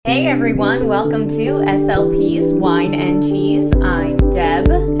everyone, welcome to SLP's Wine and Cheese. I'm Deb.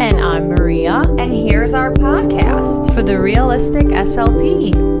 And I'm Maria. And here's our podcast. For the Realistic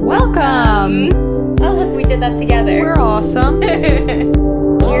SLP. Welcome! Oh, look, we did that together. We're awesome. Cheers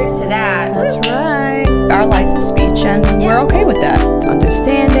to that. That's right. Our life is speech, and we're okay with that.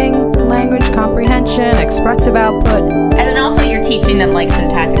 Understanding, language comprehension, expressive output. And then also you're teaching them like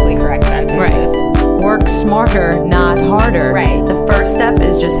syntactically correct sentences. Right. Work smarter, not harder. Right. The first step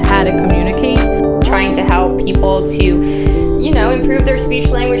is just how to communicate. Trying to help people to, improve their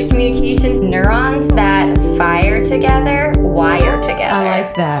speech-language communication. Neurons that fire together, wire together. I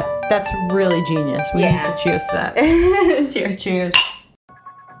like that. That's really genius. We need to cheers to that. Cheers. Cheers.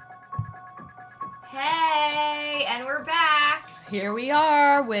 Hey, and we're back. Here we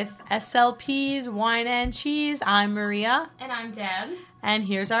are with SLP's Wine and Cheese. I'm Maria. And I'm Deb. And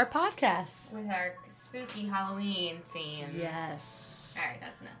here's our podcast. With our spooky Halloween theme. Yes. All right,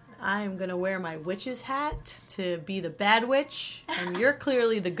 that's enough. I'm going to wear my witch's hat to be the bad witch. And you're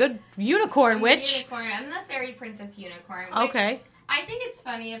clearly the good unicorn witch. I'm the fairy princess unicorn. Okay. I think it's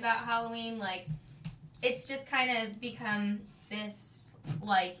funny about Halloween, like, it's just kind of become this,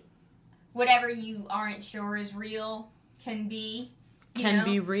 like, whatever you aren't sure is real can be. Can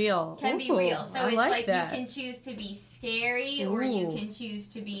be real. Can be real. So it's like that. you can choose to be scary or you can choose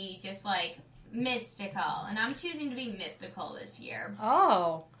to be just, like, mystical. And I'm choosing to be mystical this year.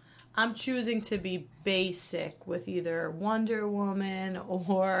 Oh. I'm choosing to be basic with either Wonder Woman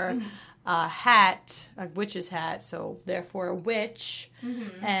or a hat, a witch's hat, so therefore a witch.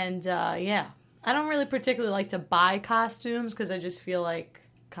 Mm-hmm. And, I don't really particularly like to buy costumes because I just feel like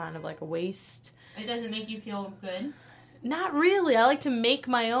kind of like a waste. It doesn't make you feel good? Not really. I like to make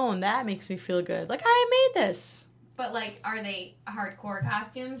my own. That makes me feel good. Like, I made this. But, like, are they hardcore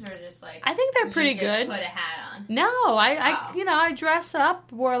costumes or just, like... I think they're pretty good. Put a hat on? No, I dress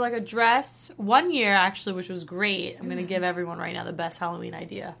up, wore, like, a dress. One year, actually, which was great. I'm going to give everyone right now the best Halloween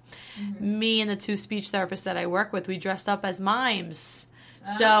idea. Mm-hmm. Me and the two speech therapists that I work with, we dressed up as mimes.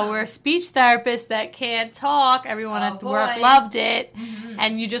 So we're speech therapists that can't talk. Everyone at work loved it. Mm-hmm.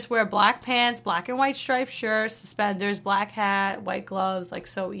 And you just wear black pants, black and white striped shirts, suspenders, black hat, white gloves, like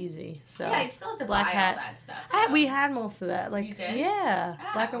so easy. So yeah, I still have to black buy hat. all that stuff. We had most of that. Like, you did? Yeah.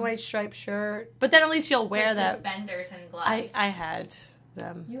 Oh. Black and white striped shirt. But then at least you'll wear that. Suspenders and gloves. I had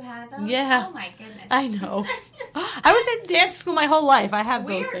them. You had them? Yeah. Oh my goodness. I know. I was in dance school my whole life. I have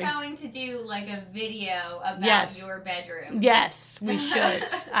those things. We're going to do like a video about your bedroom. Yes, we should.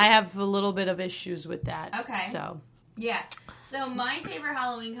 I have a little bit of issues with that. Okay. So. Yeah. So my favorite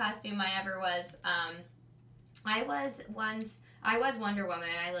Halloween costume I ever was, I was Wonder Woman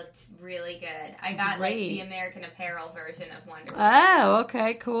and I looked really good. I got like the American Apparel version of Wonder Woman. Oh,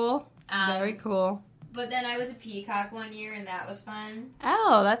 okay, cool. Very cool. But then I was a peacock one year, and that was fun.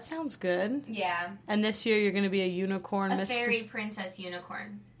 Oh, that sounds good. Yeah. And this year you're going to be a unicorn. A fairy princess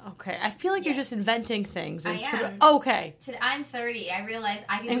unicorn. Okay. I feel like you're just inventing things. I am. Okay. I'm 30. I realize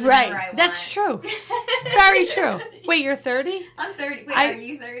I can do whatever I want. That's true. Very true. Wait, you're 30? I'm 30. Wait, are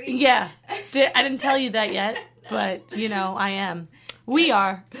you 30? Yeah. I didn't tell you that yet, but, I am. We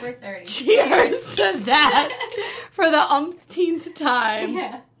are. We're 30. Cheers to that for the umpteenth time.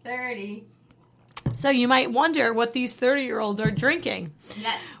 Yeah, 30. So you might wonder what these 30-year-olds are drinking.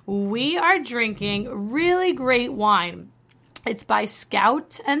 Yes. We are drinking really great wine. It's by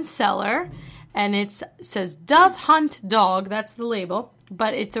Scout and Cellar, and it says Dove Hunt Dog. That's the label.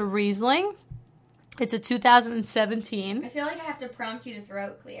 But it's a Riesling. It's a 2017. I feel like I have to prompt you to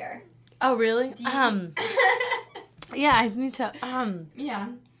throat clear. Oh, really? Yeah, I need to... Yeah.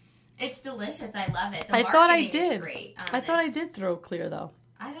 It's delicious. I love it. I thought I did. Is great I thought I did throat clear, though.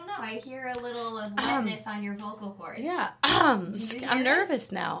 I don't know. I hear a little of wetness on your vocal cords. Yeah. I'm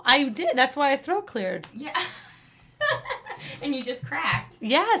nervous now. I did. That's why I throat cleared. Yeah. And you just cracked.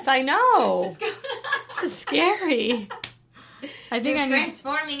 Yes, I know. This is scary. I think You're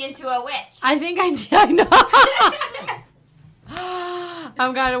transforming into a witch. I think I know.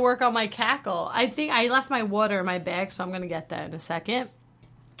 I'm going to work on my cackle. I think I left my water in my bag, so I'm going to get that in a second.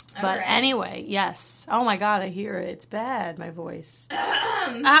 But anyway, yes. Oh my God, I hear it. It's bad, my voice.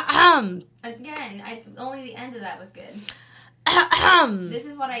 Again, only the end of that was good. This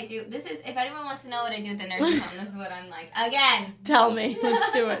is what I do. This is, if anyone wants to know what I do at the nursing home, this is what I'm like. Again. Tell me.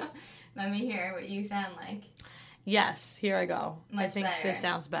 Let's do it. Let me hear what you sound like. Yes, here I go. Much I think better. This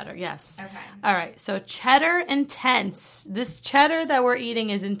sounds better. Yes. Okay. All right. So cheddar intense. This cheddar that we're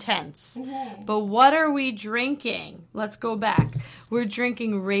eating is intense. Mm-hmm. But what are we drinking? Let's go back. We're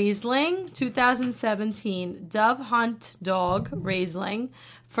drinking Riesling 2017 Dove Hunt Dog Riesling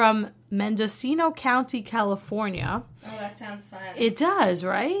from Mendocino County, California. Oh, that sounds fun. It does,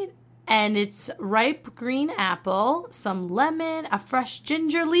 right? And it's ripe green apple, some lemon, a fresh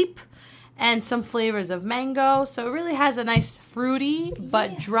ginger leaf, and some flavors of mango. So it really has a nice fruity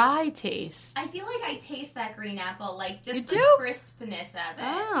but dry taste. I feel like I taste that green apple, like just you the do? crispness of it.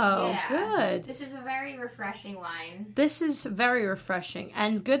 Oh, good. This is a very refreshing wine. This is very refreshing.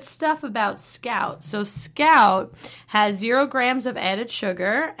 And good stuff about Scout. So Scout has 0 grams of added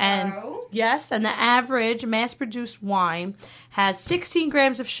sugar. And yes, and the average mass-produced wine has 16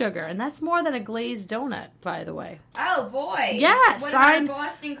 grams of sugar. And that's more than a glazed donut, by the way. Oh, boy. Yes. What about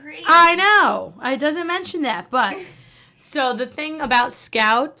Boston cream? I know. It doesn't mention that, but... So the thing about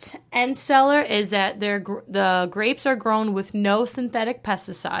Scout and Cellar is that the grapes are grown with no synthetic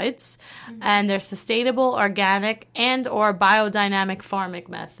pesticides, and they're sustainable, organic, and or biodynamic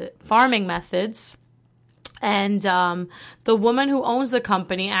farming methods. And the woman who owns the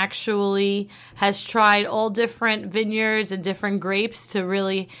company actually has tried all different vineyards and different grapes to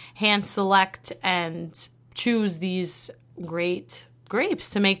really hand select and choose these great grapes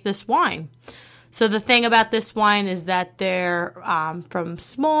to make this wine. So the thing about this wine is that they're from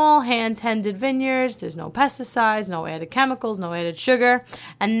small, hand-tended vineyards. There's no pesticides, no added chemicals, no added sugar.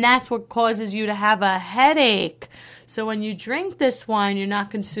 And that's what causes you to have a headache. So when you drink this wine, you're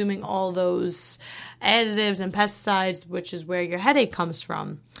not consuming all those additives and pesticides, which is where your headache comes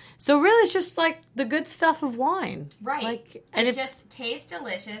from. So really, it's just like the good stuff of wine. Right. And it just tastes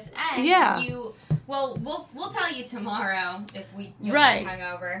delicious. And we'll tell you tomorrow if you'll get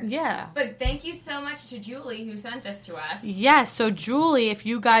hungover. Yeah. But thank you so much to Julie who sent this to us. Yes. So Julie, if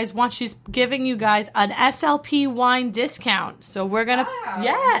you guys want, she's giving you guys an SLP wine discount. So we're going to...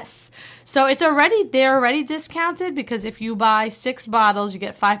 Yes. So they're already discounted because if you buy 6 bottles, you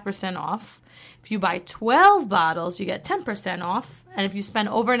get 5% off. If you buy 12 bottles, you get 10% off. And if you spend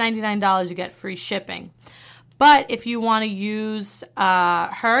over $99, you get free shipping. But if you want to use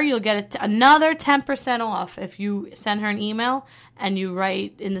her, you'll get another 10% off if you send her an email and you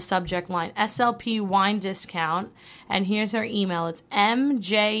write in the subject line, SLP wine discount. And here's her email. It's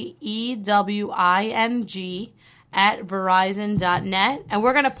mjewing@verizon.net. And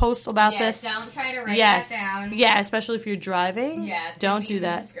we're going to post about this. Don't try to write that down. Yeah, especially if you're driving. Yeah, don't do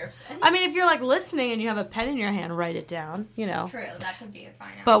that. I mean, if you're like listening and you have a pen in your hand, write it down, you know. True, that could be a fine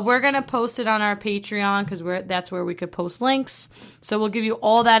option. But we're going to post it on our Patreon because that's where we could post links. So we'll give you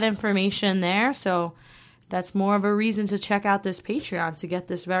all that information there. So that's more of a reason to check out this Patreon to get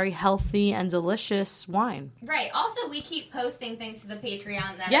this very healthy and delicious wine. Right. Also, we keep posting things to the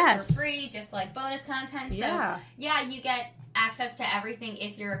Patreon that are for free, just like bonus content. Yeah. So, yeah, you get access to everything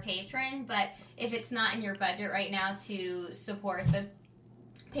if you're a patron, but if it's not in your budget right now to support the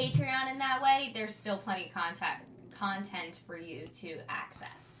Patreon in that way, there's still plenty of content for you to access.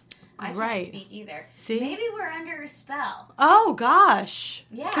 I can't speak either. See? Maybe we're under a spell. Oh, gosh.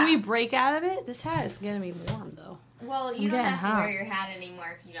 Yeah. Can we break out of it? This hat is getting me warm, though. Well, you don't have to wear your hat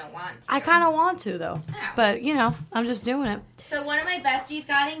anymore if you don't want to. I kind of want to, though. Oh. But, I'm just doing it. So one of my besties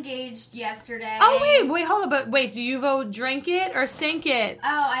got engaged yesterday. Oh, wait, hold on. But wait, do you vote drink it or sink it? Oh,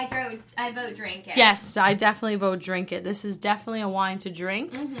 I vote drink it. Yes, I definitely vote drink it. This is definitely a wine to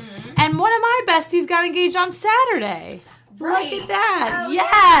drink. Mm-hmm. And one of my besties got engaged on Saturday. Right. Look at that. Oh,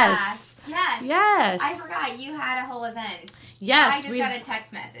 Yes. Yes. I forgot you had a whole event. Yes. I just got a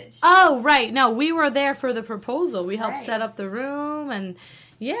text message. Oh, right. No, we were there for the proposal. We helped set up the room and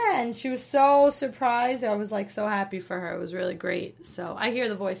and she was so surprised. I was so happy for her. It was really great. So I hear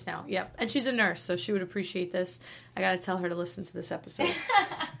the voice now. Yep. And she's a nurse, so she would appreciate this. I got to tell her to listen to this episode.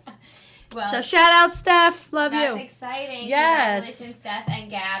 Well, so shout out, Steph. Love you. That's exciting. Yes. Congratulations, Steph and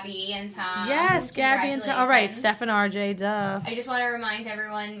Gabby and Tom. Yes, Gabby and Tom. All right, Steph and RJ, duh. I just want to remind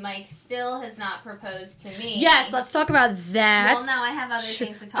everyone, Mike still has not proposed to me. Yes, let's talk about that. Well, no, I have other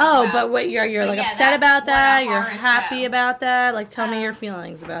things to talk about. Oh, but wait, you're upset about that? You're happy about that? Tell me your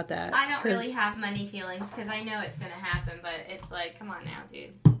feelings about that. I don't really have many feelings because I know it's going to happen, but it's come on now,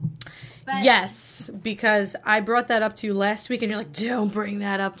 dude. But yes, because I brought that up to you last week, and you're like, don't bring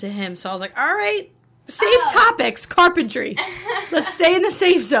that up to him. So I was like, all right, safe topics, carpentry. Let's stay in the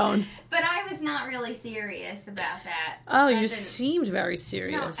safe zone. But I was not really serious about that. Oh, you seemed very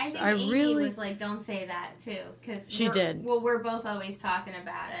serious. No, I think Amy was like, don't say that, too. Cause she did. Well, we're both always talking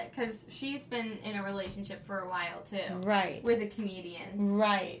about it, because she's been in a relationship for a while, too. Right. With a comedian.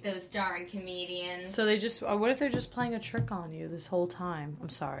 Right. Those darn comedians. So what if they're just playing a trick on you this whole time? I'm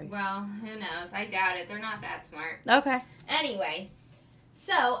sorry. Well, who knows? I doubt it. They're not that smart. Okay. Anyway,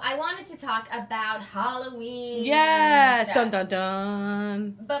 So, I wanted to talk about Halloween. Yes! Stuff. Dun, dun,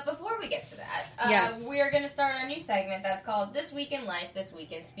 dun. But before we get to that, Yes. we're going to start our new segment that's called This Week in Life, This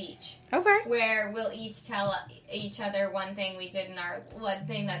Week in Speech. Okay. Where we'll each tell each other one thing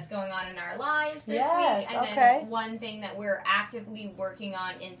that's going on in our lives this week, and then one thing that we're actively working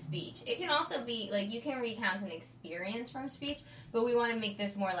on in speech. It can also be, like, you can recount an experience from speech, but we want to make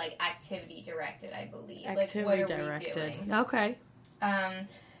this more, like, activity-directed, I believe. Activity-directed. Like, what are we doing? Okay.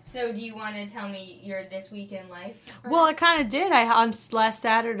 So do you want to tell me your This Week in Life first? Well, I kind of did. On last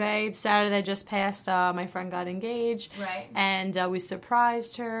Saturday, the Saturday just passed, my friend got engaged. Right. And we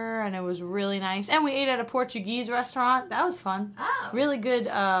surprised her, and it was really nice. And we ate at a Portuguese restaurant. That was fun. Oh. Really good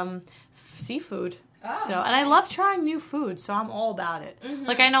seafood. Oh, and I love trying new food, so I'm all about it. Mm-hmm.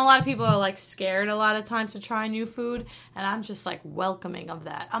 Like, I know a lot of people are, like, scared a lot of times to try new food, and I'm just, like, welcoming of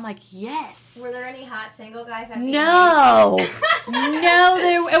that. I'm like, yes. Were there any hot single guys at the No.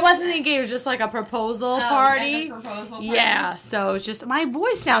 No, it wasn't engaged. It was just, like, a proposal party. The proposal party. Yeah, so it was just, my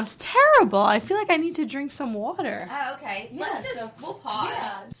voice sounds terrible. I feel like I need to drink some water. Oh, okay. We'll pause.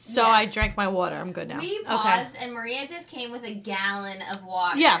 Yeah. So I drank my water. I'm good now. We paused, and Maria just came with a gallon of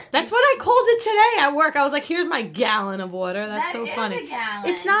water. Yeah, that's what I called it today at work. I was like, here's my gallon of water. That's so funny. That is a gallon.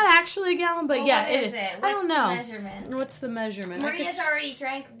 It's not actually a gallon, but yeah, what is it? I don't know. What's the measurement? What's the measurement? Maria's already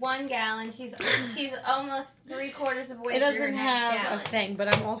drank 1 gallon. She's almost 3/4 of the way It through her doesn't next have gallon. a thing,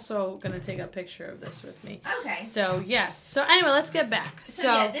 but I'm also going to take a picture of this with me. Okay. So, yes. So, anyway, let's get back. So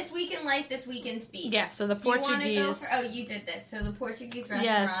yeah, This Week in Life, This Week in Speech. Yeah, so the Portuguese. You did this. So the Portuguese restaurant.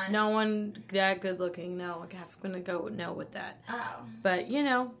 Yes, no one that good looking. No, I'm going to go no with that. Oh. But,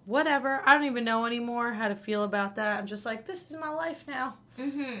 whatever. I don't even know anymore how to feel about that. I'm just like, this is my life now.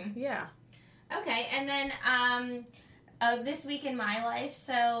 Mm-hmm. Yeah. Okay, and then This Week in My Life,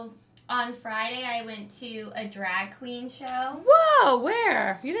 so on Friday I went to a drag queen show. Whoa,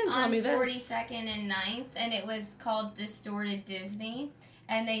 where? You didn't tell me this. On 42nd and 9th, and it was called Distorted Disney,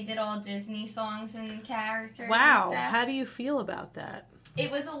 and they did all Disney songs and characters. Wow, and stuff. How do you feel about that? It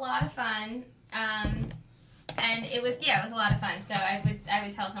was a lot of fun. And it was a lot of fun. So I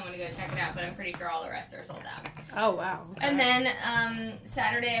would tell someone to go check it out, but I'm pretty sure all the rest are sold out. Oh wow! Okay. And then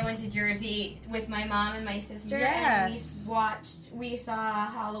Saturday I went to Jersey with my mom and my sister, and we saw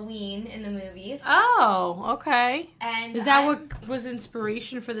Halloween in the movies. Oh, okay. And is that what was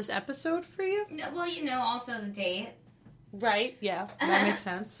inspiration for this episode for you? No, well, also the date. Right. Yeah, that makes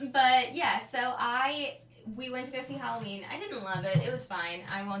sense. But yeah, so we went to go see Halloween. I didn't love it. It was fine.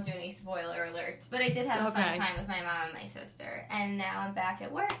 I won't do any spoiler alerts. But I did have a fun time with my mom and my sister. And now I'm back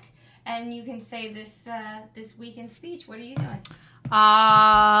at work. And you can say this week in speech. What are you doing?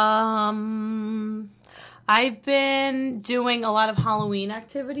 I've been doing a lot of Halloween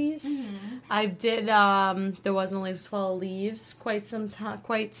activities. Mm-hmm. I did, There Wasn't Only 12 Leaves, quite some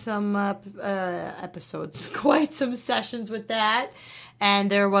episodes, quite some sessions with that.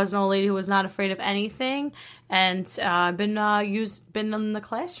 And there was an old lady who was not afraid of anything. And I've been in the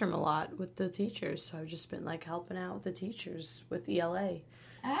classroom a lot with the teachers. So I've just been helping out with the teachers with ELA.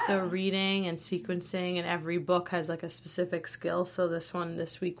 Oh. So reading and sequencing, and every book has a specific skill. So this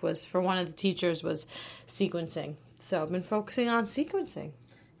week was, for one of the teachers, was sequencing. So I've been focusing on sequencing.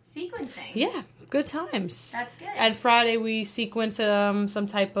 Sequencing? Yeah, good times. That's good. And Friday we sequence some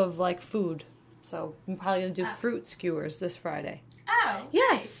type of food. So I'm probably going to do fruit skewers this Friday. Oh,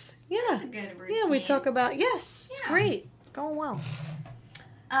 yes. Nice. Yeah. That's a good routine. Yeah, we talk about, it's great. It's going well.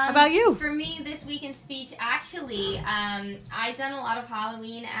 How about you? For me, this week in speech, actually, I've done a lot of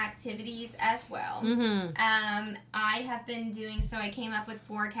Halloween activities as well. Mm-hmm. I have been doing, so I came up with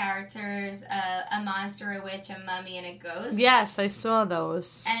 4 characters, a monster, a witch, a mummy, and a ghost. Yes, I saw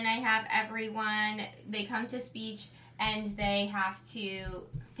those. And I have everyone, they come to speech, and they have to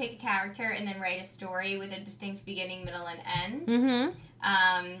pick a character and then write a story with a distinct beginning, middle, and end.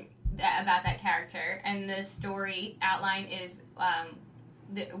 Mm-hmm. About that character. And the story outline is...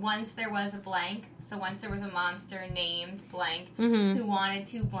 once there was a blank, so once there was a monster named blank, mm-hmm. who wanted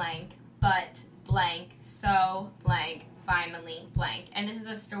to blank, but blank, so blank, finally blank. And this is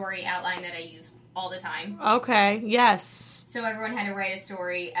a story outline that I use all the time. Okay, yes. So everyone had to write a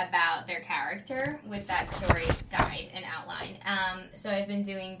story about their character with that story guide and outline. So I've been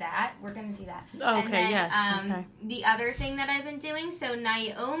doing that. We're going to do that. Okay, and then, yeah. The other thing that I've been doing, so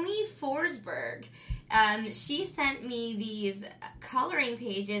Naomi Forsberg, she sent me these coloring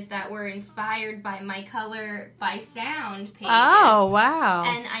pages that were inspired by my Color by Sound pages. Oh, wow.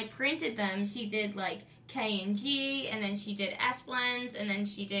 And I printed them. She did, K and G, and then she did S blends, and then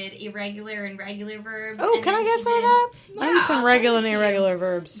she did irregular and regular verbs. Oh, and can I get some of that? Yeah, I need some regular and irregular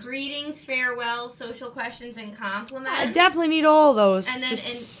verbs. Greetings, farewells, social questions, and compliments. I definitely need all those. And then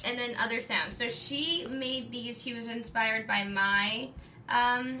and then other sounds. So she made these. She was inspired by my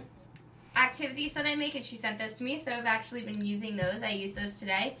activities that I make, and she sent those to me. So I've actually been using those. I use those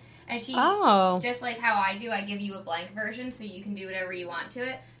today. And she, just like how I do, I give you a blank version so you can do whatever you want to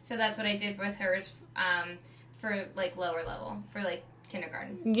it. So that's what I did with hers for, like, lower level, for, like,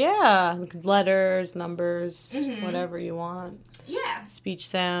 kindergarten. Yeah, letters, numbers, whatever you want. Yeah. Speech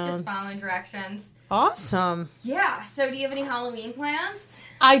sounds. Just following directions. Awesome. Yeah. So do you have any Halloween plans?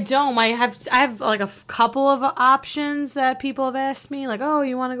 I don't. I have like a couple of options that people have asked me. Like, oh,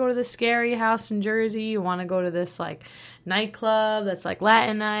 you want to go to this scary house in Jersey? You want to go to this, like, nightclub that's like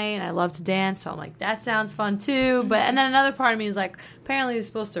Latin night? I love to dance, so I'm like, that sounds fun too. But and then another part of me is like, apparently it's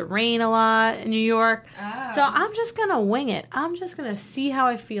supposed to rain a lot in New York. Oh. So I'm just going to wing it. I'm just going to see how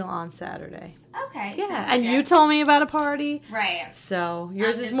I feel on Saturday. Okay. Yeah, and you told me about a party. Right. So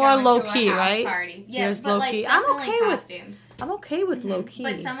yours is more low key, right? Party. Yeah, yours but low like key. I'm okay with low key.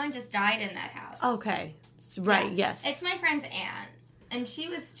 But someone just died in that house. Okay. Right, yeah. yes. It's my friend's aunt. And she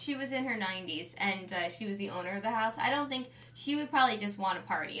was in her 90s, and she was the owner of the house. I don't think she would probably just want a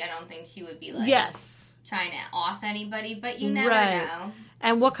party. I don't think she would be like trying to off anybody, but you never know.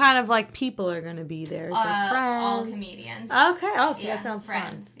 And what kind of like people are going to be there? Is there friends? All comedians. Okay. Oh, so that sounds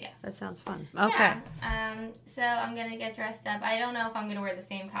friends. fun. Yeah, that sounds fun. Okay. Yeah. So I'm gonna get dressed up. I don't know if I'm gonna wear the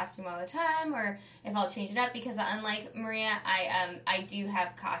same costume all the time or if I'll change it up because unlike Maria, I do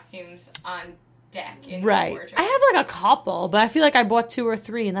have costumes on deck in right. the wardrobe. I have like a couple, but I feel like I bought 2 or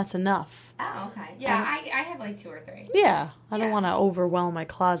 3 and that's enough. Oh, okay. Yeah, I have like 2 or 3. Yeah. I don't want to overwhelm my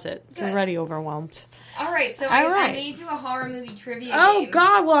closet. It's already overwhelmed. All right, so I made you a horror movie trivia game. Oh,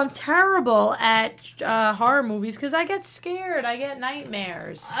 God. Well, I'm terrible at horror movies because I get scared. I get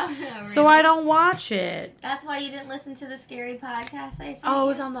nightmares. Oh, really? So I don't watch it. That's why you didn't listen to the scary podcast I sent Oh, I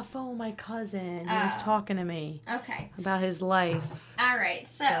was on the phone with my cousin. He was talking to me. Okay. About his life. All right,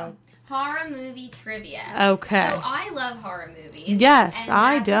 so horror movie trivia. Okay. So I love horror movies. Yes, and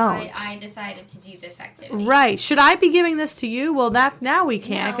I that's don't. why I decided to do this activity. Right. Should I be giving this to you? Well, now we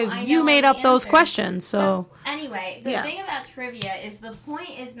can't because you made up those questions. So anyway, the thing about trivia is the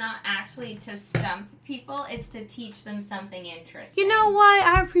point is not actually to stump people; it's to teach them something interesting. You know what?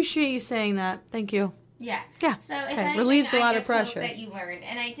 I appreciate you saying that. Thank you. Yeah. Yeah. So if anything, relieves a lot of pressure. Hope that you learned,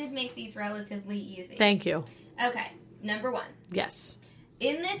 and I did make these relatively easy. Thank you. Okay. Number 1. Yes.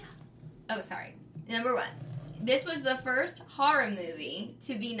 Number 1. This was the first horror movie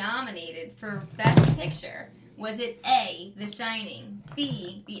to be nominated for Best Picture. Was it A, The Shining,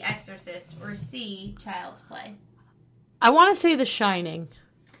 B, The Exorcist, or C, Child's Play? I want to say The Shining.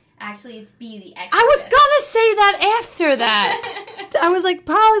 Actually, it's B, The Exorcist. I was going to say that after that. I was like,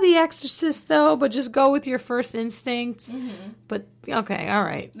 probably The Exorcist, though, but just go with your first instinct. Mm-hmm. But, okay, all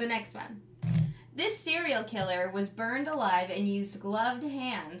right. The next one. This serial killer was burned alive and used gloved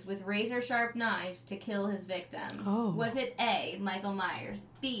hands with razor-sharp knives to kill his victims. Oh. Was it A, Michael Myers,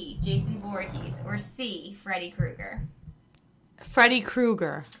 B, Jason Voorhees, or C, Freddy Krueger? Freddy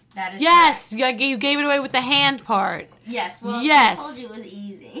Krueger. That is yes! correct. You gave it away with the hand part. Yes, well, yes. I told you it was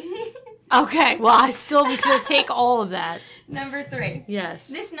easy. Okay, well, I still going to take all of that. Number 3. Yes.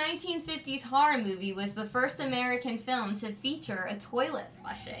 This 1950s horror movie was the first American film to feature a toilet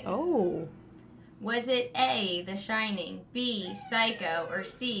flushing. Oh. Was it A, The Shining, B, Psycho, or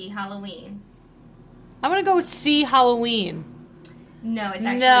C, Halloween? I'm going to go with C, Halloween. No, it's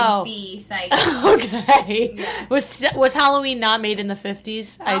actually B, Psycho. Okay. Yeah. Was Halloween not made in the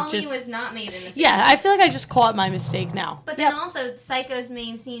 50s? Halloween was not made in the 50s. Yeah, I feel like I just caught my mistake now. But then also, Psycho's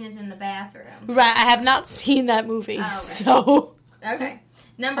main scene is in the bathroom. Right, I have not seen that movie, so... Okay.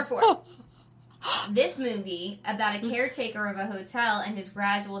 Number 4. This movie, about a caretaker of a hotel and his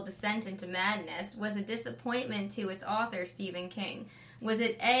gradual descent into madness, was a disappointment to its author, Stephen King. Was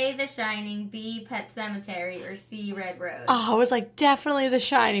it A, The Shining, B, Pet Sematary, or C, Red Rose? Oh, I was like, definitely The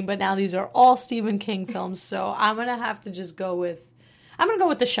Shining, but now these are all Stephen King films, so I'm going to have to just go with... I'm going to go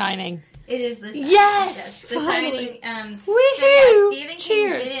with The Shining. It is The Shining. Yes! The finally. Shining. Woohoo! Stephen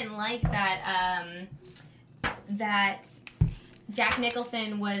Cheers. King didn't like that Jack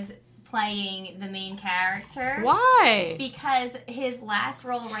Nicholson was playing the main character. Why? Because his last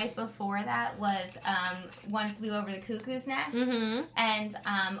role right before that was One Flew Over the Cuckoo's Nest. Mm-hmm. And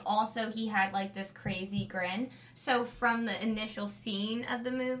also he had like this crazy grin. So from the initial scene of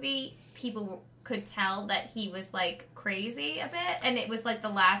the movie, people could tell that he was like crazy a bit. And it was like the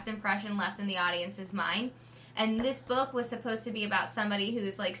last impression left in the audience's mind. And this book was supposed to be about somebody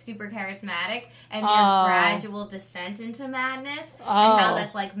who's like super charismatic and their gradual descent into madness, and how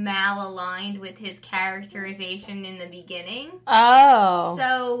that's like malaligned with his characterization in the beginning.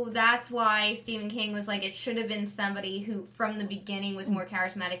 So that's why Stephen King was like, it should have been somebody who from the beginning was more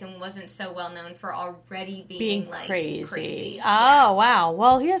charismatic and wasn't so well known for already being like crazy. Oh, wow.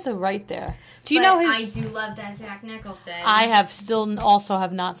 Well, he has a right there. Do you know his... I do love that Jack Nicholson. I have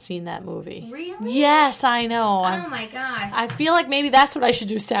not seen that movie. Really? Yes, I know. Oh my gosh. I feel like maybe that's what I should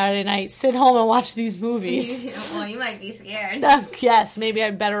do Saturday night. Sit home and watch these movies. Well, you might be scared. Yes, maybe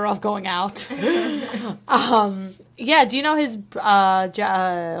I'm better off going out. Yeah, do you know his,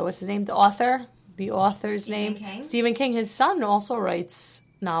 what's his name, the author? The author's name? King? Stephen King. His son also writes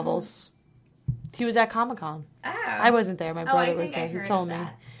novels. He was at Comic-Con. Oh. I wasn't there. My brother was there. He told me.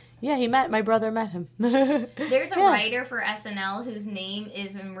 Yeah, my brother met him. There's a writer for SNL whose name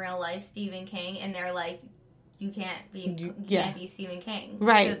is in real life Stephen King, and they're like, you can't be Stephen King.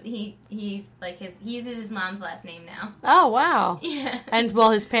 Right. So he's like he uses his mom's last name now. Oh, wow. Yeah. And well,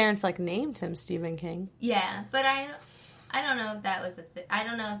 his parents like named him Stephen King. Yeah, but I don't know if that was I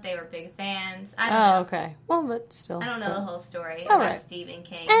don't know if they were big fans. I don't know. Okay. Well, but still. I don't know the whole story about Stephen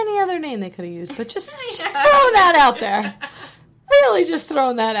King. Any other name they could have used, but just throw that out there. Really just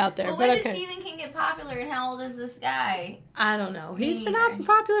throwing that out there. Well, when did Stephen King get popular, and how old is this guy? I don't know. He's been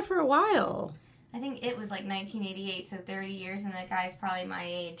popular for a while. I think it was like 1988, so 30 years, and the guy's probably my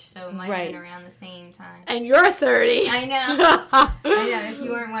age, so it might have been around the same time. And you're 30. I know. I know, if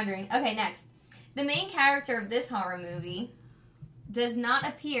you weren't wondering. Okay, next. The main character of this horror movie does not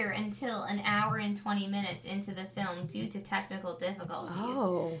appear until an hour and 20 minutes into the film due to technical difficulties.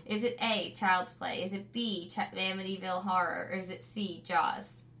 Oh. Is it A, Child's Play? Is it B, Amityville Horror? Or is it C,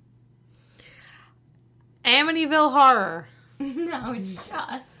 Jaws? Amityville Horror. No, it's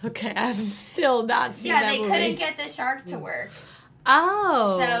Jaws. Okay, I've still not seen that movie. Yeah, they couldn't get the shark to work.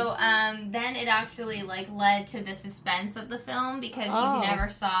 Oh. So then it actually led to the suspense of the film because you never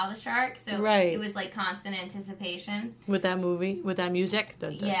saw the shark, so it was like constant anticipation. With that movie, with that music.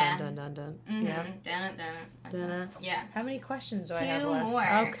 Dun, dun, yeah. Dun, dun, dun, dun. Mm-hmm. Yeah. Dun, dun, dun, dun. Yeah. How many questions do I 2 have left?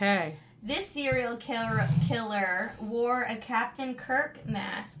 more. Okay. This serial killer wore a Captain Kirk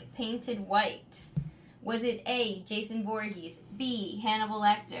mask painted white. Was it A, Jason Voorhees, B, Hannibal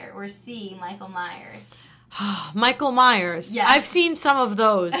Lecter, or C, Michael Myers? Michael Myers. Yes. I've seen some of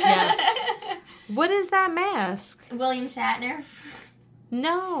those, yes. What is that mask? William Shatner.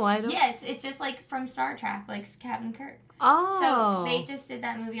 No, I don't. Yeah, it's just like from Star Trek, like Captain Kirk. Oh. So they just did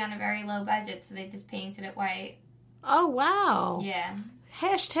that movie on a very low budget, so they just painted it white. Oh, wow. Yeah.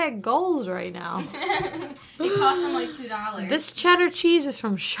 Hashtag goals right now. It cost them like $2. This cheddar cheese is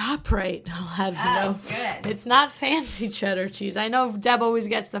from ShopRite, I'll have you know. Good. It's not fancy cheddar cheese. I know Deb always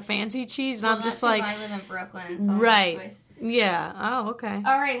gets the fancy cheese, and I'm just like... I live in Brooklyn. So right. Yeah. Oh, okay.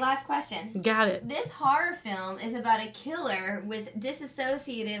 All right, last question. Got it. This horror film is about a killer with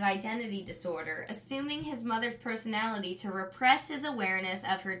dissociative identity disorder, assuming his mother's personality to repress his awareness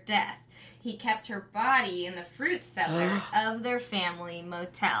of her death. He kept her body in the fruit cellar of their family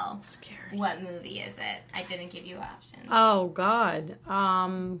motel. I'm scared. What movie is it? I didn't give you options. Oh, God.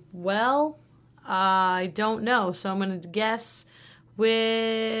 Well, I don't know, so I'm going to guess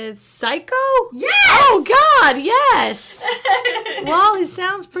with Psycho? Yes! Oh, God, yes! Well, he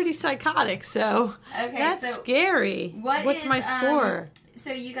sounds pretty psychotic, so that's scary. What's my score?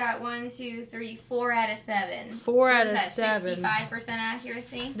 So you got 4 out of 7. 4 out of 7. 65%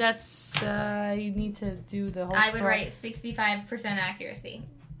 accuracy? That's, you need to do the whole... I would write 65% accuracy.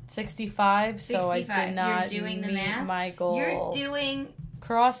 65, so I did not You're doing the meet math? my goal. You're doing...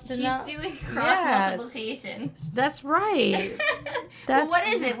 She's doing cross multiplication. That's right. Well, what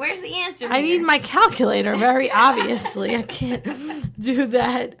is it? Where's the answer I need my calculator, very obviously. I can't do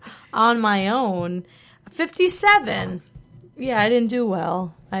that on my own. 57. Yeah, I didn't do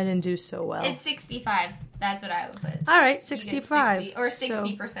well. I didn't do so well. It's 65. That's what I would put. All right, 65. 60, or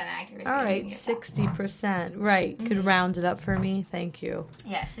 60% accuracy. All right, 60%. Right. Mm-hmm. Could round it up for me. Thank you.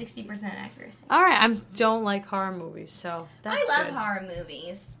 Yeah, 60% accuracy. All right, I don't like horror movies, so that's I love good. horror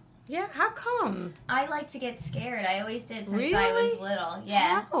movies. Yeah, how come? I like to get scared. I always did since really? I was little.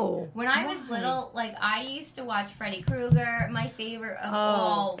 Yeah. How? When I was little, I used to watch Freddy Krueger. My favorite of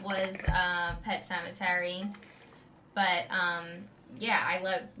all was Pet Sematary. But,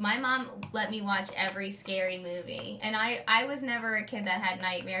 my mom let me watch every scary movie. And I was never a kid that had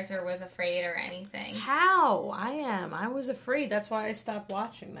nightmares or was afraid or anything. How? I was afraid. That's why I stopped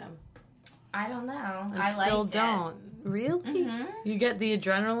watching them. I don't know. I still don't. Really? Mm-hmm. You get the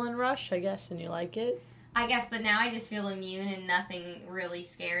adrenaline rush, I guess, and you like it? I guess, but now I just feel immune and nothing really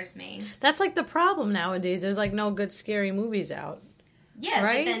scares me. That's like the problem nowadays. There's like no good scary movies out. Yeah,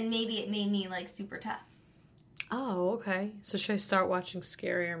 right? But then maybe it made me like super tough. Oh, okay. So should I start watching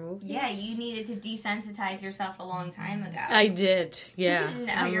scarier movies? Yeah, you needed to desensitize yourself a long time ago. I did, yeah.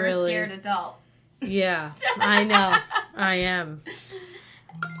 Now you're a scared adult. Yeah, I know. I am.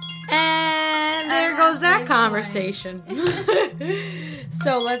 And there goes that conversation.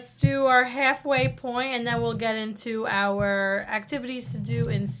 So let's do our halfway point, and then we'll get into our activities to do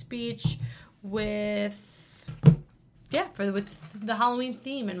in speech with the Halloween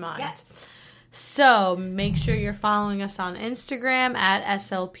theme in mind. Yes. So make sure you're following us on Instagram at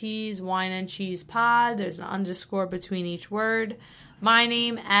SLP's Wine and Cheese Pod. There's an underscore between each word. My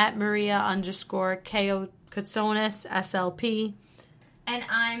name at Maria_Ko Katsonis SLP. And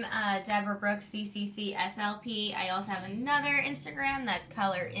I'm Deborah Brooks, CCC SLP. I also have another Instagram that's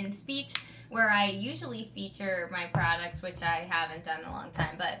Color in Speech, where I usually feature my products, which I haven't done in a long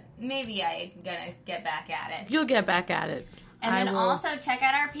time, but maybe I'm going to get back at it. You'll get back at it. And then also check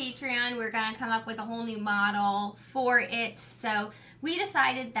out our Patreon. We're going to come up with a whole new model for it. So we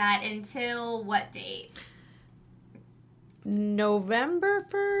decided that until what date? November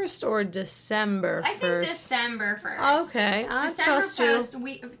 1st or December 1st? I think December 1st. Okay, I trust you.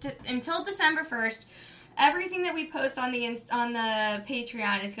 Until December 1st, everything that we post on the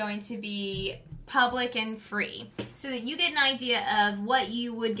Patreon is going to be public and free, so that you get an idea of what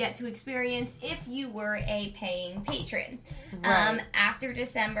you would get to experience if you were a paying patron. Right. After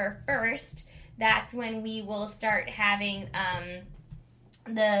December 1st, that's when we will start having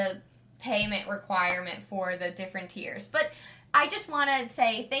the payment requirement for the different tiers. But I just want to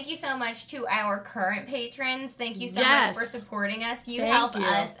say thank you so much to our current patrons. Thank you so much for supporting us. You help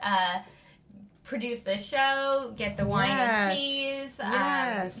us produce the show, get the wine and cheese,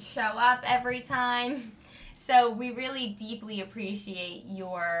 show up every time. So we really deeply appreciate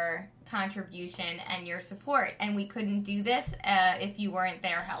your contribution and your support. And we couldn't do this if you weren't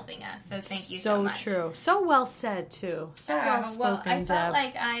there helping us. So thank you so much. So true. So well said, too. So well spoken, I felt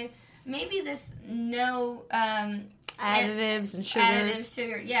like maybe this additives and sugars.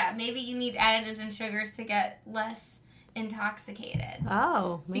 Yeah, maybe you need additives and sugars to get less intoxicated.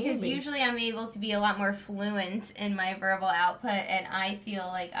 Oh, maybe. Because usually I'm able to be a lot more fluent in my verbal output, and I feel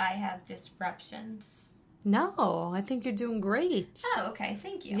like I have disruptions. No, I think you're doing great. Oh, okay.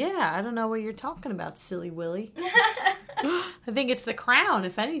 Thank you. Yeah, I don't know what you're talking about, silly Willy. I think it's the crown,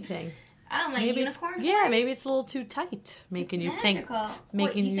 if anything. Oh, my unicorn? Yeah, maybe it's a little too tight, making you think.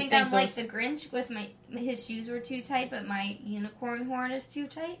 You think I'm like the Grinch with his shoes were too tight, but my unicorn horn is too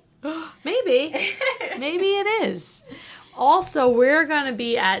tight? Maybe. Maybe it is. Also, we're going to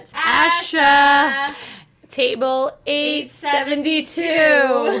be at Asha table 872.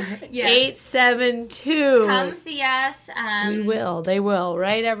 Yes. 872. Come see us. We will. They will.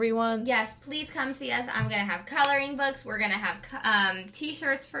 Right, everyone? Yes, please come see us. I'm going to have coloring books. We're going to have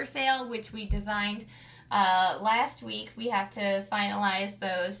T-shirts for sale, which we designed last week. We have to finalize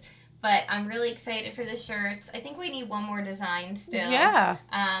those. But I'm really excited for the shirts. I think we need one more design still. Yeah.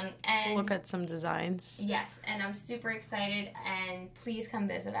 And look at some designs. Yes, and I'm super excited, and please come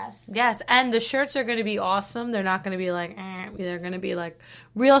visit us. Yes, and the shirts are going to be awesome. They're not going to be like, they're going to be like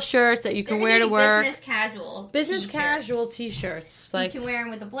real shirts that you can wear to work. Business casual. Casual t-shirts. Like, you can wear them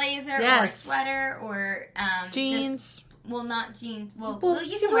with a blazer or a sweater or jeans. Not jeans. Well,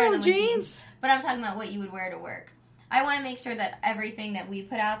 you can wear them with jeans. But I'm talking about what you would wear to work. I want to make sure that everything that we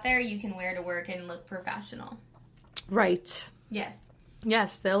put out there, you can wear to work and look professional. Right. Yes.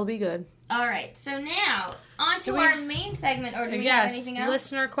 Yes, they'll be good. All right. So now, on to our main segment, or do we have anything else?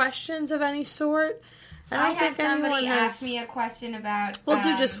 Listener questions of any sort? I had somebody ask me a question about... We'll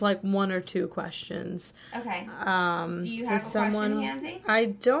do just like one or two questions. Okay. Do you have a question handy? I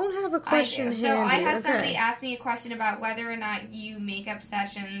don't have a question handy. So I had somebody ask me a question about whether or not you make up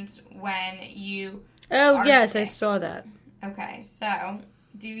sessions when you... Oh, yes, sick. I saw that. Okay, so,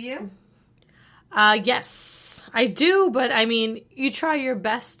 do you? Yes, I do, but I mean, you try your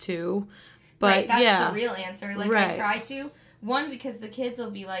best to, but right, that's the real answer. Like, right. I try to. One, because the kids will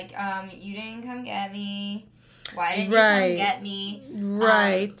be like, you didn't come get me. Why didn't you come get me?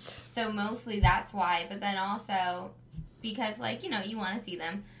 Right. So, mostly that's why, but then also, because, like, you want to see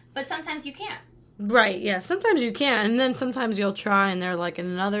them, but sometimes you can't. Right, yeah, sometimes you can't, and then sometimes you'll try, and they're, like, in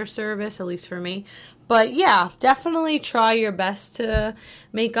another service, at least for me. But yeah, definitely try your best to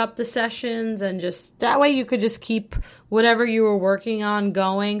make up the sessions, and just that way you could just keep whatever you were working on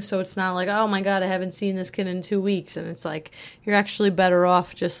going, so it's not like, oh my god, I haven't seen this kid in 2 weeks, and it's like you're actually better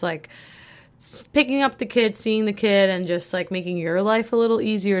off just like picking up the kid, seeing the kid, and just like making your life a little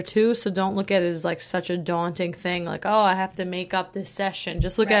easier too. So don't look at it as like such a daunting thing. Like, oh, I have to make up this session.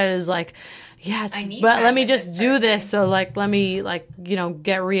 Just look at it as like, yeah, but let me just do this. So like, let me like, you know,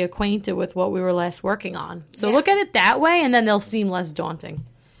 get reacquainted with what we were last working on. So look at it that way, and then they'll seem less daunting.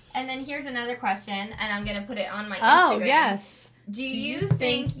 And then here's another question, and I'm going to put it on my Instagram. Oh, yes. Do you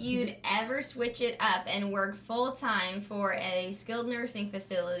think you'd ever switch it up and work full-time for a skilled nursing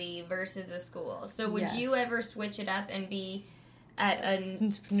facility versus a school? So would you ever switch it up and be at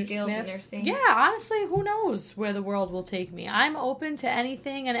a skilled nursing? Yeah, honestly, who knows where the world will take me. I'm open to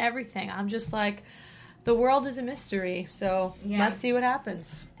anything and everything. I'm just like, the world is a mystery, so let's see what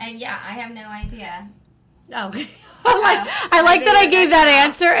happens. And I have no idea. Oh, I like that I gave that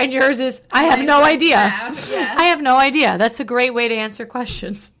answer, and yours is, I have no idea. I have no idea. That's a great way to answer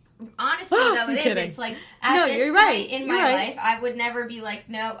questions. Honestly, though, it is. It's like, at this point in my life, I would never be like,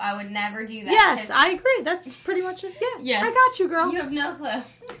 nope, I would never do that. Yes, I agree. That's pretty much it. Yeah. I got you, girl. You have no clue.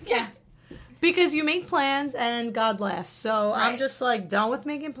 Yeah. Because you make plans and God laughs. So I'm just like done with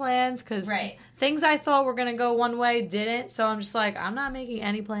making plans because things I thought were going to go one way didn't. So I'm just like, I'm not making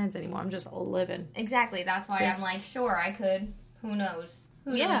any plans anymore. I'm just living. Exactly. That's why I'm like, sure, I could. Who knows?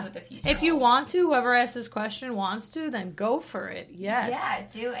 Who knows what the future If you want to, whoever asked this question wants to, then go for it. Yes.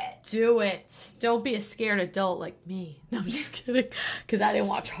 Yeah, do it. Do it. Don't be a scared adult like me. No, I'm just kidding. Because I didn't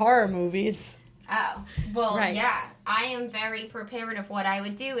watch horror movies. Oh, well, I am very prepared of what I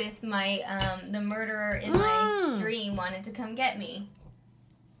would do if my the murderer in my dream wanted to come get me.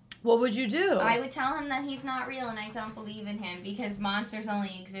 What would you do? I would tell him that he's not real and I don't believe in him because monsters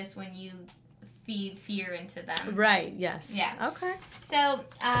only exist when you feed fear into them. Right, yes. Yeah. Okay. So,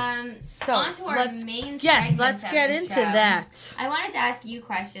 on to our main Yes, let's get into that. I wanted to ask you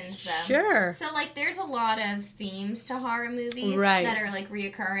questions, though. Sure. So, like, there's a lot of themes to horror movies that are, like,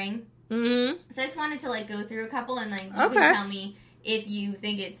 reoccurring. Mm-hmm. So I just wanted to, like, go through a couple and, like, you can tell me if you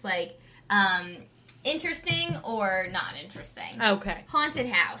think it's, like, interesting or not interesting. Okay. Haunted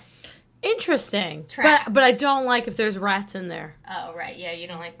house. Interesting. But I don't like if there's rats in there. Oh, right. Yeah, you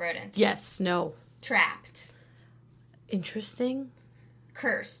don't like rodents. Yes, no. Trapped. Interesting.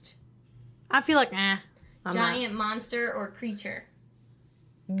 Cursed. I feel like, Giant monster or creature.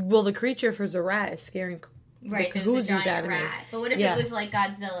 Well, the creature, if it's a rat, is scaring right, the kahoozies out of me. But what if it was like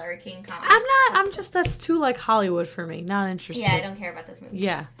Godzilla or King Kong? That's too like Hollywood for me. Not interested. Yeah, I don't care about this movie.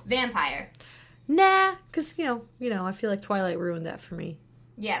 Yeah. Vampire. Nah, because, you know, I feel like Twilight ruined that for me.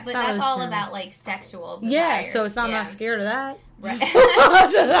 Yeah, but that's all about, like, sexual desire. Yeah, so I'm not scared of that. Right.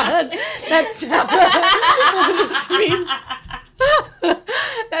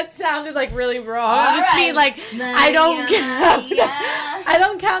 That sounded like really wrong. I just mean like I don't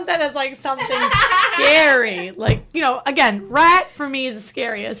count that as like something scary. Like, you know, again, rat for me is the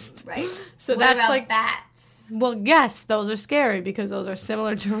scariest. Right. So what that's about like bats. Well, yes, those are scary because those are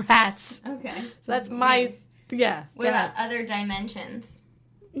similar to rats. Okay. So that's my What about other dimensions?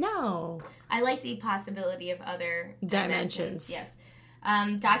 No. I like the possibility of other dimensions. Yes.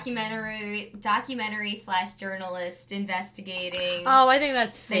 Documentary / journalist investigating. Oh, I think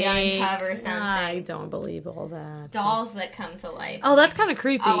that's fake. They uncover something. I don't believe all that. Dolls that come to life. Oh, that's kind of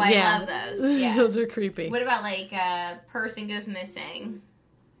creepy. Oh, I love those. Yeah. Those are creepy. What about like a person goes missing?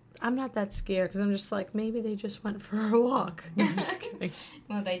 I'm not that scared because I'm just like, maybe they just went for a walk. I'm just kidding.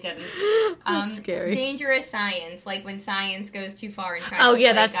 Well, they didn't. That's scary. Dangerous science, like when science goes too far and tries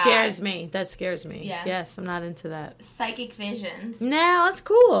to that scares me. That scares me. Yeah. Yes, I'm not into that. Psychic visions. No, that's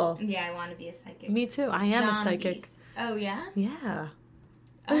cool. Yeah, I want to be a psychic. Me too. I am a psychic. Oh, yeah? Yeah.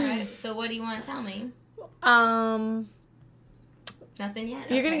 All right. So what do you want to tell me? Nothing yet?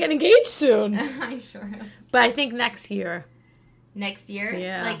 You're going to get engaged soon. I'm sure. But I think next year. Next year?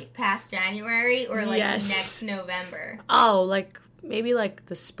 Yeah. Like past January or like next November? Oh, like maybe like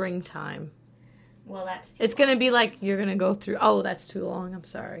the springtime. Well, that's It's going to be like you're going to go through. Oh, that's too long. I'm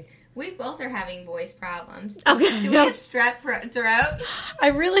sorry. We both are having voice problems. Okay. Do we have strep throat? I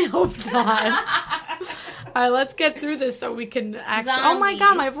really hope not. All right, let's get through this so we can actually... Zombies. Oh my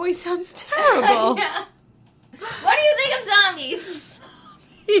god, my voice sounds terrible. Yeah. What do you think of zombies?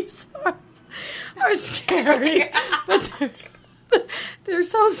 Zombies are scary, but they're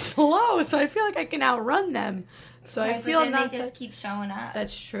so slow, so I feel like I can outrun them. So I feel but then they just keep showing up.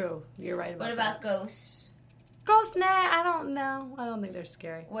 That's true. You're right about that. What about ghosts? Ghosts, nah, I don't know. I don't think they're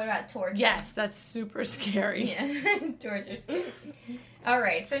scary. What about torture? Yes, that's super scary. Yeah, torture's scary. All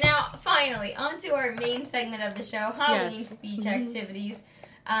right, so now, finally, on to our main segment of the show, Halloween speech activities.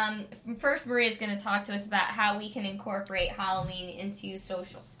 First, Maria's going to talk to us about how we can incorporate Halloween into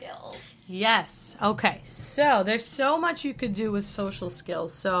social skills. Yes. Okay. So there's so much you could do with social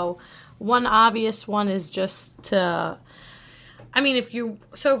skills. So one obvious one is just to, when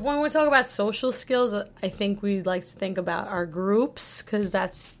we talk about social skills, I think we like to think about our groups, because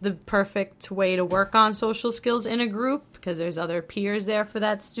that's the perfect way to work on social skills in a group, because there's other peers there for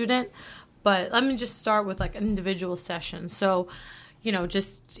that student. But let me just start with like an individual session. So,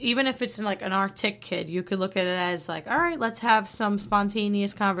 just even if it's like an Arctic kid, you could look at it as like, all right, let's have some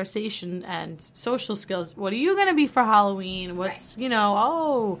spontaneous conversation and social skills. What are you going to be for Halloween? What's, right.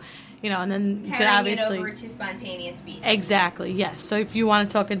 And then you could Carrying obviously... it over to spontaneous speech. Exactly, yes. So if you want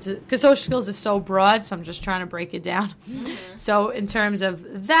to talk because social skills is so broad, so I'm just trying to break it down. Mm-hmm. So in terms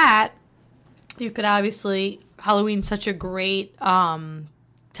of that, you could obviously, Halloween's such a great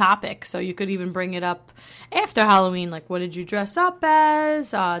topic, so you could even bring it up after Halloween, like what did you dress up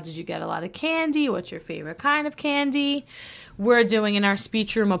as? Did you get a lot of candy? What's your favorite kind of candy? We're doing in our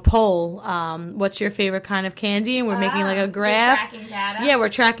speech room a poll. What's your favorite kind of candy? And we're making like a graph. Tracking data. Yeah, we're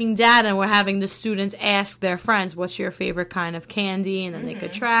tracking data, and we're having the students ask their friends, what's your favorite kind of candy? And then they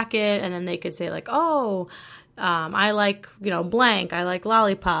could track it, and then they could say like, I like, blank. I like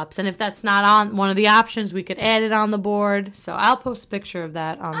lollipops. And if that's not on one of the options, we could add it on the board. So I'll post a picture of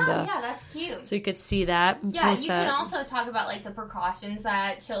that on yeah, that's cute. So you could see that. Yeah, you can also talk about like the precautions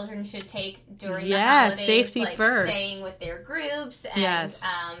that children should take during the holidays. Yeah, safety like first. Staying with their groups and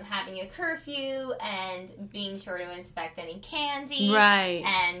having a curfew and being sure to inspect any candy. Right.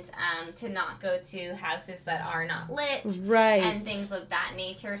 And to not go to houses that are not lit. Right. And things of that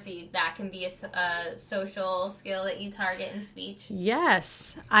nature. So that can be a social skill that you target in speech.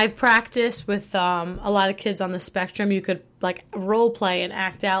 Yes. I've practiced with a lot of kids on the spectrum. You could like role play and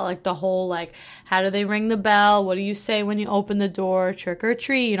act out like the whole like, how do they ring the bell? What do you say when you open the door? Trick or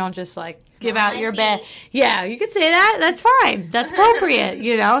treat. You don't just like give out your bag. Yeah, you could say that. That's fine. That's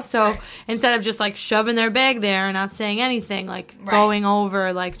appropriate, So instead of just like shoving their bag there and not saying anything, like going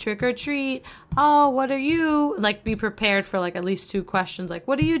over like trick or treat. Oh, what are you? Like be prepared for like at least 2 questions. Like,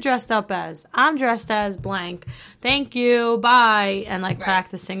 what are you dressed up as? I'm dressed as blank. Thank you. Bye. And like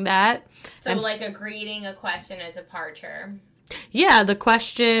practicing that. So like a greeting, a question, a departure. Yeah, the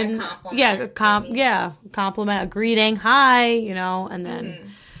question. A compliment. Compliment, a greeting. Hi, and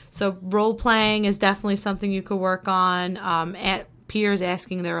then. So role playing is definitely something you could work on. At peers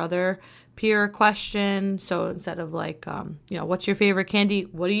asking their other peer a question. So instead of like, what's your favorite candy?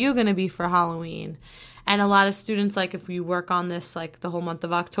 What are you going to be for Halloween? And a lot of students, like if you work on this like the whole month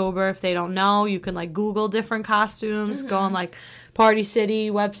of October, if they don't know, you can like Google different costumes, go on like Party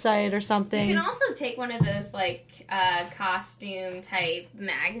City website or something. You can also take one of those like costume type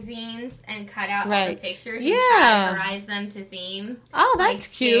magazines and cut out all the pictures and categorize them to theme. Oh, that's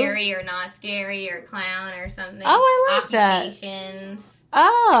like cute. Scary or not scary or clown or something. Oh, I like that. Occupations.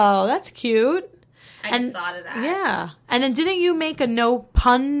 Oh, that's cute. I just thought of that. Yeah. And then didn't you make a no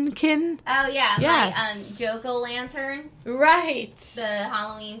punkin? Oh, yeah. Yes. My Joko-lantern. Right. The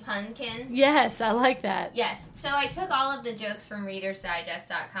Halloween punkin. Yes, I like that. Yes. So I took all of the jokes from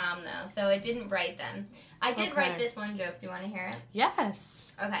ReadersDigest.com, though, so I didn't write them. I did write this one joke. Do you want to hear it?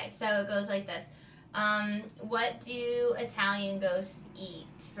 Yes. Okay, so it goes like this. What do Italian ghosts eat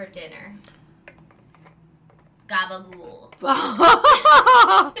for dinner? Gabagool.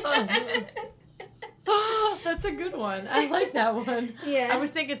 That's a good one. I like that one. Yeah. I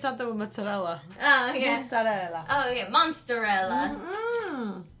was thinking something with mozzarella. Oh, yeah. Mozzarella. Oh, okay. Monsterella.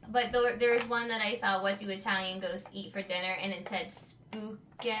 Mm-hmm. But there's one that I saw, what do Italian ghosts eat for dinner? And it said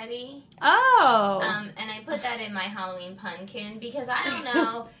spaghetti. Oh. And I put that in my Halloween punkin because I don't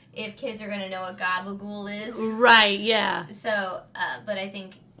know if kids are going to know what gabagool is. Right, yeah. So, but I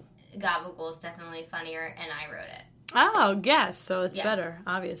think gabagool is definitely funnier, and I wrote it. Oh, yes. So it's better,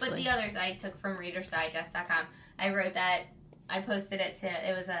 obviously. But the others I took from ReadersDigest.com. I wrote that. I posted it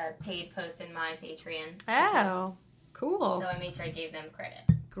it was a paid post in my Patreon. Oh, cool. So I made sure I gave them credit.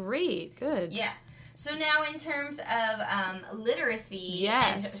 Great, good. Yeah. So now in terms of literacy,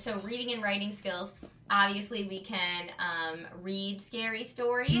 and so reading and writing skills, obviously we can read scary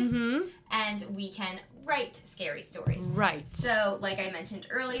stories, and we can write scary stories. Right. So, like I mentioned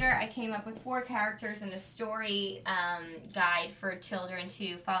earlier, I came up with 4 characters in a story guide for children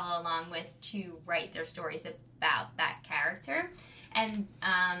to follow along with to write their stories about that character. And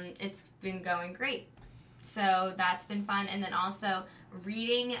it's been going great. So that's been fun. And then also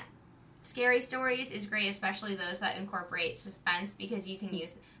reading scary stories is great, especially those that incorporate suspense, because you can use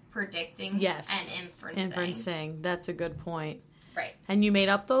predicting and inferencing. That's a good point. Right. And you made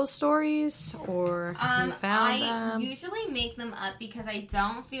up those stories, or you found them? I usually make them up because I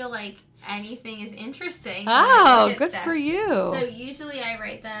don't feel like anything is interesting. Oh, good for you. So usually I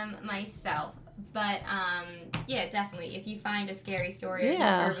write them myself. But, yeah, definitely. If you find a scary story or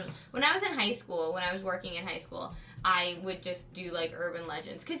just urban... When I was in high school, when I was working in high school, I would just do, like, urban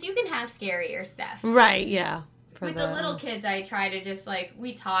legends. Because you can have scarier stuff. Right, yeah. With the little kids, I try to just, like,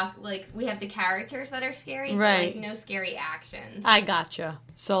 we talk, like, we have the characters that are scary, right. but, like, no scary actions. I gotcha.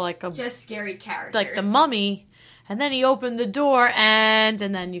 So, like, just scary characters. Like the mummy, and then he opened the door, and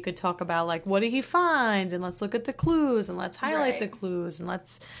then you could talk about, like, what did he find, and let's look at the clues, and let's highlight the clues, and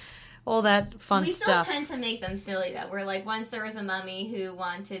let's... all that fun stuff. We still tend to make them silly, though. We're like, once there was a mummy who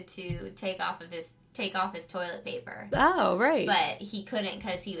wanted to take off his toilet paper. Oh, right. But he couldn't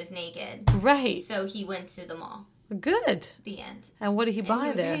because he was naked. Right. So he went to the mall. Good. The end. And what did he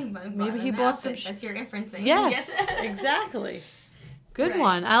buy there? Maybe he bought some... That's your inferencing. Yes, exactly. Good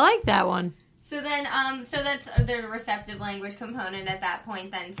one. I like that one. So then, so that's the receptive language component at that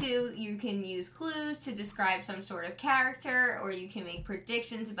point then, too. You can use clues to describe some sort of character, or you can make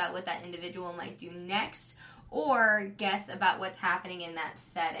predictions about what that individual might do next, or guess about what's happening in that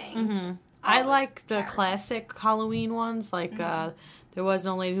setting. Mm-hmm. I like the classic Halloween ones, like there was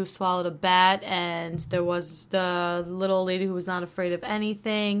an old lady who swallowed a bat, and there was the little lady who was not afraid of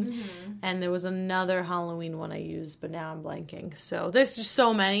anything, and there was another Halloween one I used, but now I'm blanking. So there's just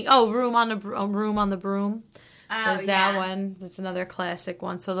so many. Oh, Room on the Broom. There's that one. That's another classic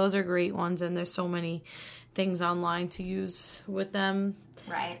one. So those are great ones, and there's so many things online to use with them.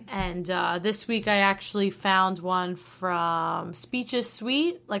 Right. And this week I actually found one from Speech is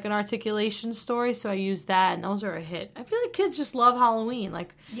Sweet, like an articulation story, so I used that, and those are a hit. I feel like kids just love Halloween.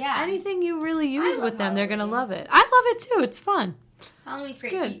 Like, anything you really use with them, they're going to love it. I love it, too. It's fun. Halloween's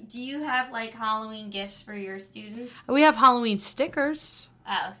great. Do you have, like, Halloween gifts for your students? We have Halloween stickers.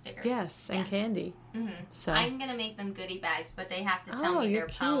 Oh, stickers. Yes, and candy. Mm-hmm. So I'm going to make them goodie bags, but they have to tell me their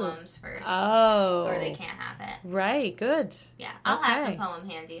poems first. Oh. Or they can't have it. Right, good. Yeah, I'll have the poem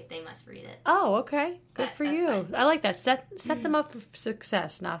handy if they must read it. Oh, okay. Good for you. Fine. I like that. Set them up for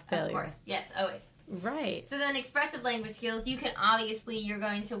success, not failure. Of course. Yes, always. Right. So then expressive language skills, you can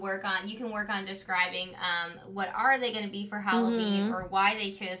work on describing what are they going to be for Halloween or why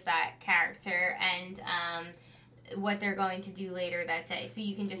they chose that character and what they're going to do later that day. So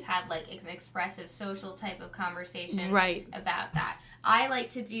you can just have like an expressive social type of conversation about that. I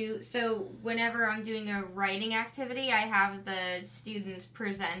like to do, so whenever I'm doing a writing activity, I have the students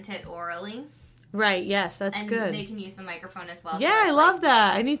present it orally. Right, yes, that's good. And they can use the microphone as well. Yeah, I love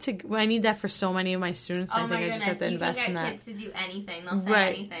that. I need that for so many of my students. I think I just have to invest in that. You can get kids to do anything. They'll say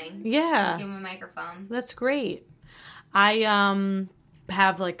anything. Yeah. Just give them a microphone. That's great. I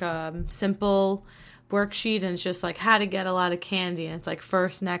have like a simple worksheet, and it's just like how to get a lot of candy, and it's like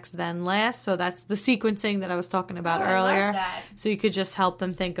first, next, then last. So that's the sequencing that I was talking about earlier. I love that. So you could just help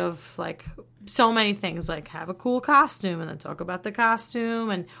them think of like so many things, like have a cool costume and then talk about the costume,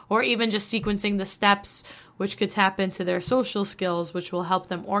 and or even just sequencing the steps, which could tap into their social skills, which will help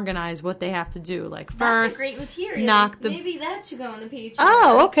them organize what they have to do. Like first, that's a great material. Maybe that should go on the Patreon.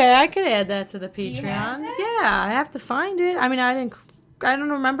 Oh, okay, I could add that to the Patreon. Do you have that? Yeah, I have to find it. I mean, I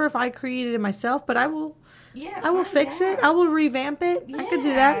don't remember if I created it myself, but I will. Yeah, I will fix it. I will revamp it. Yeah. I could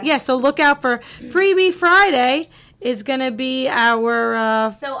do that. Yeah, so look out for Freebie Friday is going to be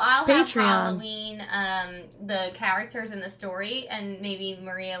our So I'll Patreon. have Halloween, the characters in the story, and maybe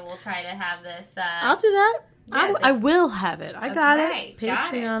Maria will try to have this. I'll do that. Yeah, I will have it. I got it.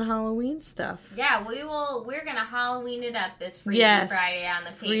 Got Patreon Halloween stuff. Yeah, we're going to Halloween it up this Freebie Friday on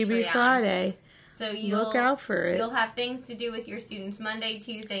the Patreon. Freebie Friday. So look out for it. You'll have things to do with your students Monday,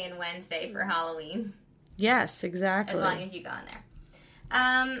 Tuesday, and Wednesday for Halloween. Yes, exactly. As long as you go in there.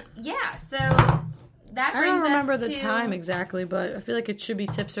 Yeah, so that brings us I don't remember the time exactly, but I feel like it should be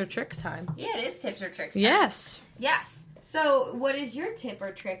tips or tricks time. Yeah, it is tips or tricks time. Yes. Yes. So what is your tip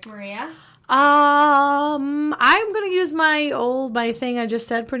or trick, Maria? I'm going to use my thing I just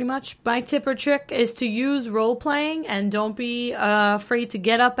said pretty much. My tip or trick is to use role playing, and don't be afraid to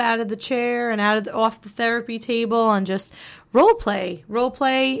get up out of the chair and off the therapy table and just role play. Role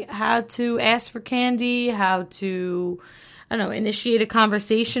play how to ask for candy, how to, initiate a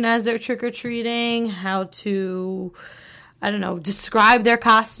conversation as they're trick-or-treating, how to, describe their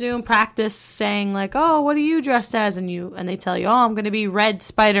costume, practice saying like, oh, what are you dressed as? And they tell you, oh, I'm going to be Red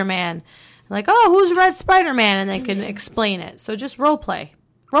Spider-Man. Like, oh, who's Red Spider-Man? And they can explain it. So just role play.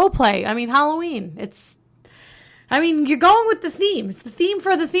 Role play. I mean, Halloween. You're going with the theme. It's the theme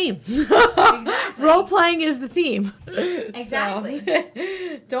for the theme. Exactly. Role playing is the theme. Exactly.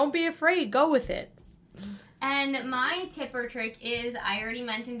 So, don't be afraid. Go with it. And my tip or trick is, I already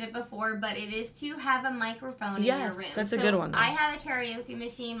mentioned it before, but it is to have a microphone in your room. Yes, that's a good one, though. I have a karaoke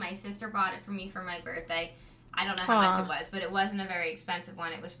machine. My sister bought it for me for my birthday. I don't know how much it was, but it wasn't a very expensive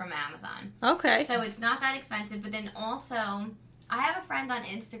one. It was from Amazon. Okay. So it's not that expensive, but then also, I have a friend on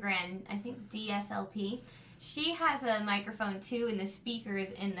Instagram, I think DSLP. She has a microphone too, and the speaker is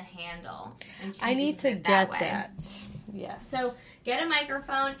in the handle. And I need to get that. Yes. So get a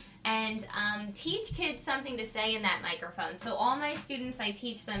microphone and teach kids something to say in that microphone. So all my students, I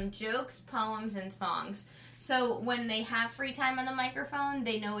teach them jokes, poems, and songs. So when they have free time on the microphone,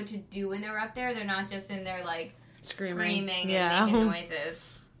 they know what to do when they're up there. They're not just in there like screaming and making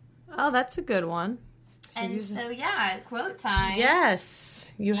noises. Oh, that's a good one. Quote time.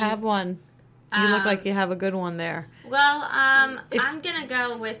 Yes, you have one. You look like you have a good one there. Well, I'm going to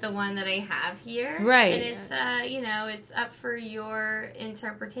go with the one that I have here. Right. And it's, it's up for your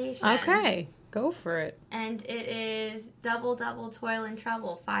interpretation. Okay. Go for it. And it is double, double, toil and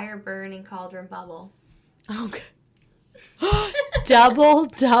trouble, fire, burn, and cauldron bubble. Okay. Double,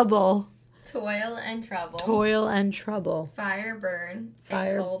 double. Toil and trouble. Toil and trouble. Fire, burn,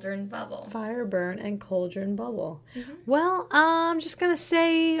 and cauldron bubble. Fire, burn, and cauldron bubble. Mm-hmm. Well, I'm just going to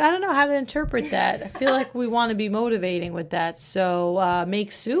say, I don't know how to interpret that. I feel like we want to be motivating with that. So,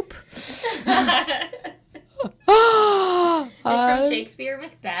 make soup. It's from Shakespeare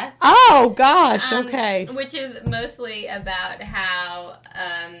Macbeth. Oh, gosh. Okay. Which is mostly about how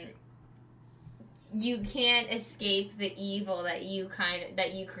you can't escape the evil that you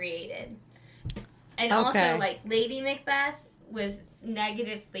created. And also, like, Lady Macbeth was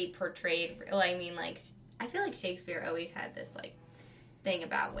negatively portrayed. Well, I mean, like, I feel like Shakespeare always had this, like, thing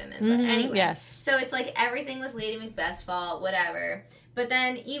about women. But anyway. Yes. So it's like everything was Lady Macbeth's fault, whatever. But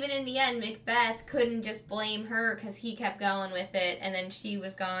then, even in the end, Macbeth couldn't just blame her because he kept going with it, and then she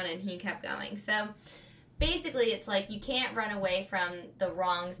was gone and he kept going. So, basically, it's like you can't run away from the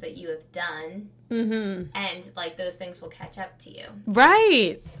wrongs that you have done, and, like, those things will catch up to you.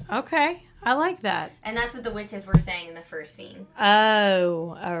 Right. Okay. I like that. And that's what the witches were saying in the first scene.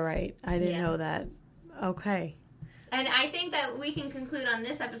 Oh, all right. I didn't know that. Okay. And I think that we can conclude on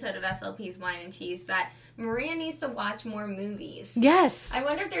this episode of SLP's Wine and Cheese that Maria needs to watch more movies. Yes. I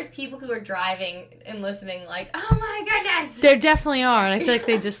wonder if there's people who are driving and listening like, oh my goodness. There definitely are, and I feel like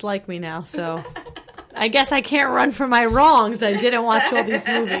they dislike me now, so I guess I can't run from my wrongs. I didn't watch all these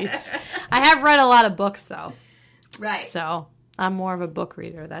movies. I have read a lot of books, though. Right. So I'm more of a book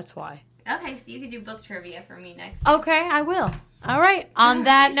reader, that's why. Okay, so you could do book trivia for me next. Okay, I will. All right. On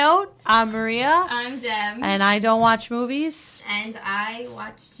that note, I'm Maria. I'm Deb. And I don't watch movies. And I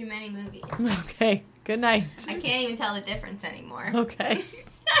watch too many movies. Okay. Good night. I can't even tell the difference anymore. Okay.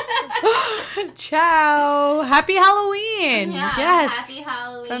 Ciao. Happy Halloween. Yeah, yes. Happy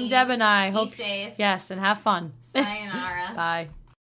Halloween. From Deb and I. Be safe. Yes, and have fun. Sayonara. Bye.